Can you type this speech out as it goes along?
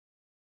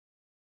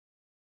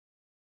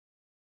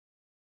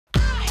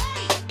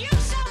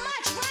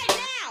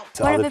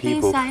to other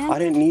people. I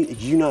don't need...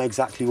 You know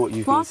exactly what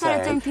you've been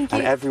saying,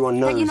 and everyone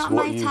knows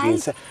what you've been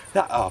saying.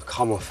 Oh,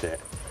 come off it.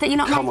 That you're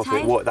not Come off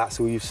it. What, that's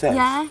all you've said?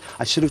 Yeah.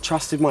 I should have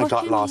trusted my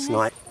gut last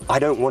night. I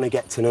don't want to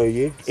get to know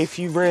you. If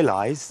you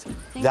realised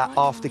that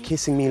after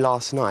kissing me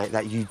last night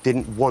that you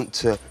didn't want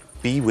to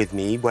be with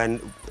me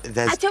when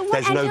there's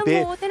no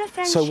beer,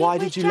 so why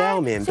did you lay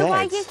me in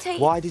bed?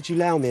 Why did you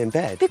lay me in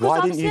bed?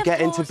 Why didn't you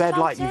get into bed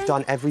like you've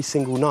done every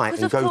single night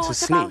and go to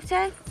sleep?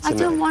 I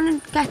don't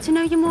want to get to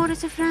know you more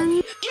as a friend.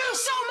 You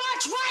so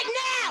much right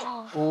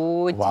now!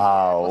 Oh, dear.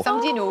 Wow. Well,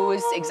 somebody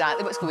knows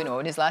exactly what's going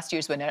on. Is last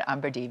year's winner,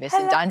 Amber Davies,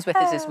 and Dan's with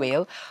us as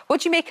well.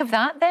 What do you make of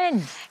that, then?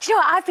 Do you know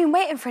what? I've been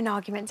waiting for an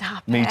argument to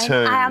happen. Me too.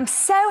 I am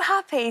so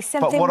happy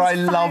something But what I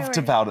was loved firing.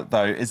 about it,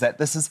 though, is that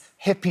this is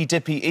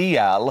hippy-dippy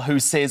Eyal who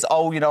says,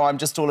 oh, you know, I'm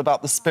just all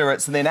about the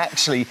spirits, and then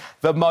actually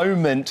the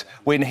moment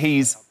when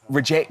he's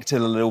rejected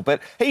a little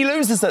bit, he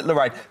loses it,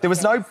 Lorraine. There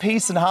was no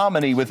peace and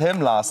harmony with him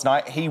last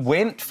night. He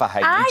went for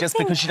Hayley just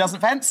because she doesn't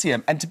fancy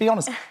him. And to be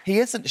honest, he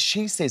isn't.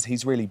 She says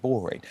he's really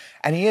boring.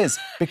 And he is,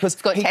 because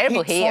he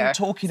keeps on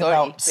talking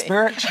about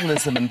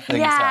spiritualism and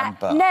things,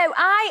 Amber. No,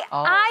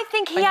 I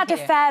think he had a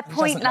fair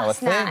point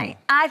last night.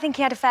 I think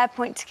he had a fair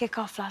point to kick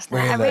off last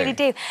night. I really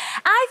do.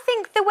 I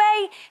think the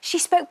way she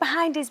spoke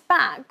behind his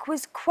back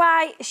was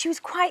she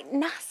was quite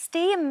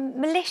nasty and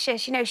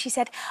malicious. You know, she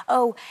said,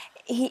 oh,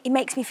 he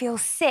makes me feel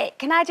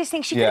sick. And I just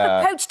think she could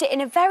have approached it in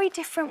a very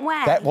different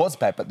way. That was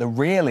bad, but the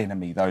real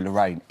enemy, though,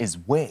 Lorraine, is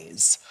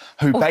Wes,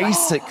 who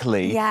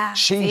basically,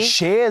 she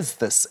shares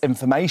this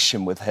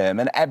information with him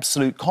in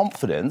absolute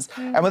confidence,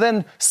 and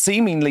within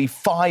seemingly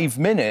 5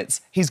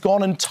 minutes, he's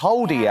gone and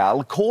told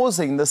Eyal,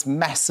 causing this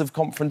massive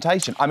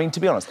confrontation. I mean, to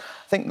be honest,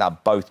 I think they're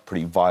both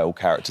pretty vile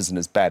characters and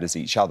as bad as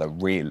each other,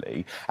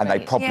 really, and they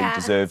probably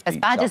deserved each other. As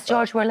bad as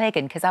George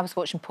Warlegan, because I was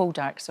watching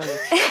Poldark, sorry.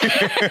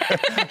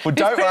 Well,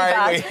 don't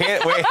worry,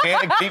 we're here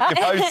to keep you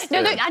posted.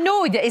 No, look, I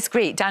know that it's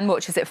great. Dan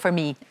watches it for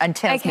me and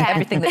tells me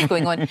everything that's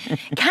going on.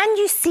 Can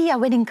you see a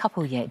winning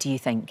couple yet, do you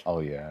think? Oh,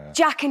 yeah.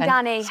 Jack and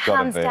Danny,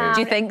 hands down. Do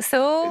you think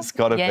so? It's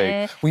got to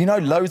be. Well, you know,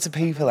 loads of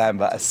people,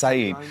 Amber, are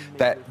saying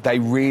that they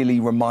really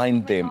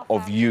remind them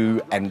of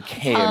you and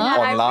Kim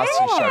on last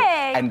year's show.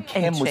 And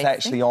Kim was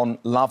actually on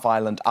Love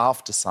Island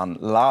After Sun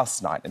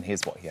last night, and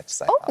here's what he had to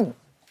say.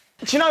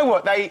 Do you know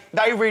what?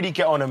 They really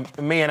get on, and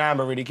me and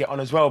Amber really get on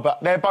as well,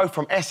 but they're both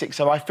from Essex,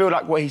 so I feel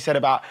like what he said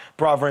about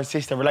brother and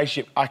sister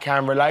relationship, I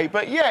can relate.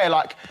 But yeah,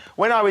 like,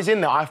 when I was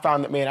in there, I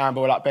found that me and Amber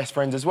were like best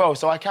friends as well,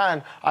 so I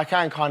can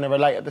kind of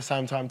relate at the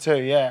same time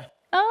too, yeah.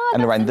 Oh,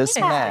 and Lorraine, this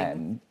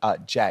man,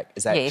 Jack,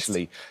 is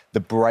actually the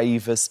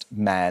bravest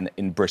man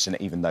in Britain,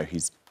 even though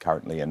he's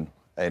currently in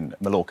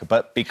Mallorca,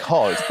 but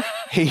because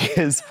he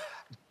is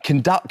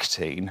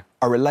conducting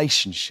a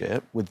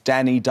relationship with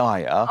Danny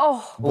Dyer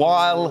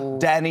while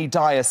Danny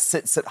Dyer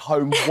sits at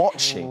home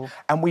watching.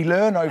 And we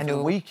learn over the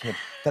weekend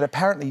that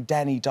apparently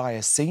Danny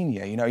Dyer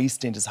Sr., you know,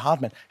 EastEnders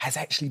Hardman, has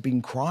actually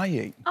been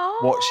crying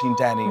watching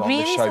Danny on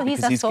the show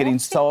because he's getting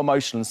so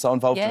emotional and so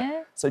involved.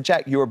 So,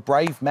 Jack, you're a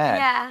brave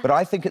man, but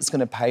I think it's going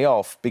to pay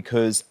off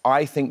because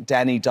I think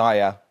Danny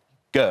Dyer,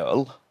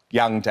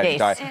 young Danny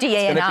Dyer, is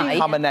going to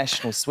become a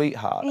national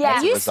sweetheart.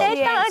 Yeah, you said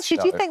that, actually.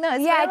 Do you think that as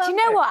well? Yeah, do you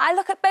know what? I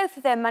look at both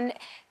of them and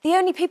the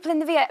only people in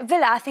the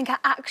villa I think are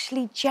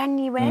actually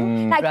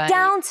genuine, like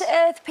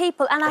down-to-earth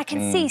people, and I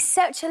can see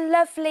such a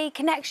lovely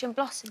connection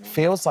blossoming.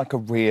 Feels like a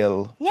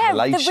real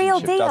relationship, the real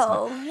deal.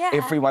 Doesn't it?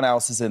 Everyone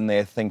else is in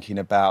there thinking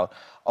about,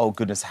 oh,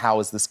 goodness, how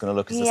is this going to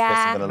look? Is this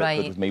person going to look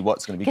good with me?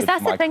 What's going to be good for my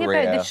career? Because that's the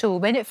thing about the show.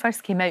 When it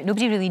first came out,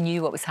 nobody really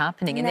knew what was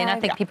happening. And then I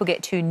think people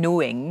get too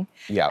knowing.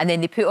 And then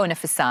they put on a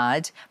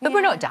facade. But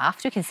we're not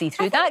daft. We can see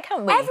through that,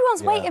 can't we?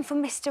 Everyone's waiting for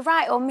Mr.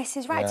 Right or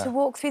Mrs. Right to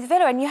walk through the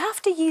villa, and you have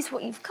to use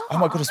what you've got. Oh,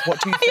 my goodness, what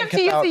do you think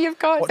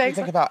what do you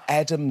think about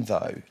Adam,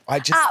 though? I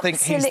just think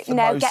he's the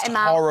most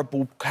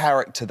horrible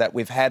character that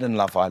we've had in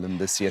Love Island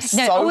this year.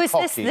 So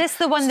cocky, this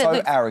the one that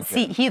looks arrogant.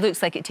 See, he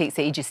looks like it takes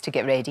ages to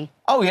get ready.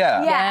 Oh,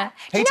 yeah.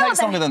 He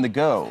takes longer than the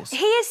girls.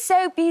 He is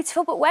so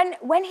beautiful, but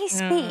when he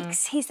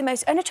speaks, he's the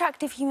most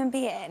unattractive human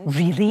being.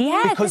 Really?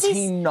 Yeah. Because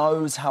he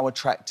knows how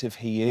attractive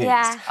he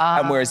is.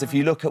 And whereas if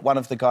you look at one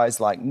of the guys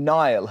like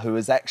Niall, who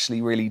is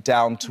actually really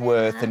down to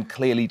earth and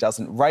clearly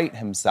doesn't rate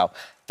himself,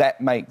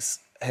 that makes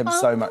him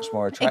so much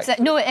more attractive.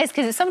 No, it is,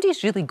 because if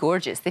somebody's really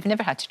gorgeous, they've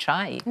never had to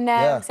try.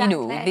 No, exactly.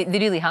 You know, they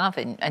really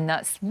haven't, and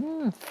that's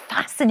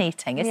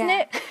fascinating, isn't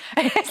it?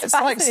 It's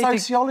like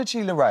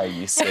sociology, Lorraine,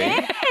 you see.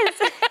 It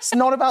is. It's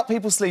not about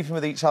people sleeping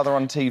with each other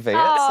on TV.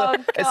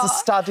 It's a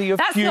study of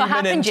that's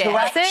human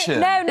interaction.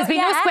 No, there's been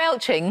no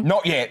squelching.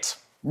 Not yet.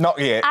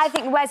 Not yet. I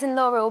think Wes and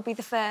Laura will be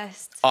the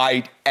first.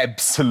 I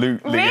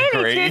absolutely agree.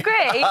 Really? Do you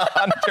agree?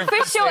 100%.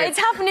 For sure, it's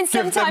happening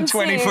sometime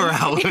soon. Give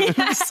them 24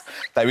 hours.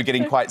 They were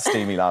getting quite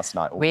steamy last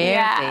night.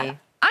 Weirdly.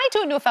 I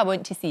don't know if I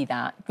want to see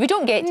that. We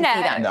don't get to see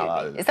that,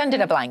 do we? It's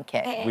under a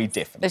blanket. We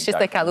definitely It's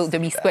just like a little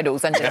wee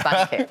squirrels under a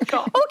blanket.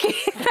 OK,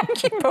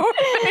 thank you both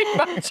very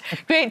much.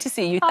 Great to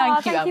see you.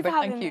 Thank you, Amber. Thank you for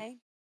having me.